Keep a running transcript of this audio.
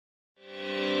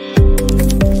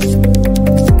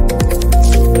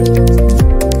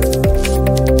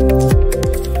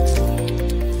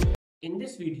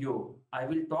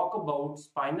talk about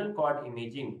spinal cord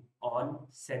imaging on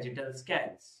sagittal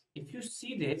scans. If you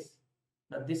see this,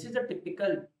 now this is a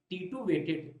typical T2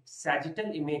 weighted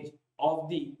sagittal image of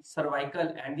the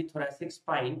cervical and the thoracic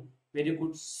spine, where you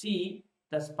could see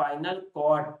the spinal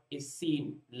cord is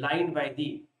seen lined by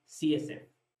the CSF.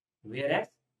 Whereas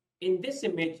in this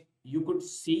image, you could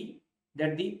see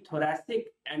that the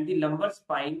thoracic and the lumbar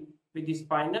spine with the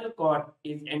spinal cord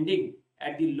is ending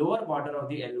at the lower border of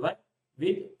the L1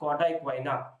 with cauda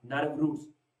equina nerve roots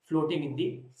floating in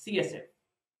the CSF.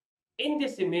 In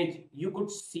this image, you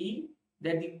could see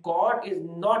that the cord is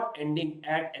not ending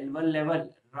at L1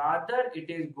 level, rather it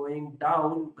is going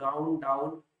down,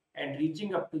 down and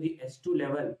reaching up to the S2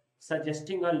 level,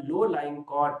 suggesting a low-lying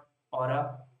cord or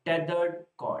a tethered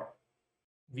cord.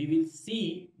 We will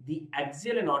see the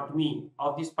axial anatomy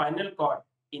of the spinal cord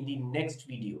in the next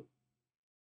video.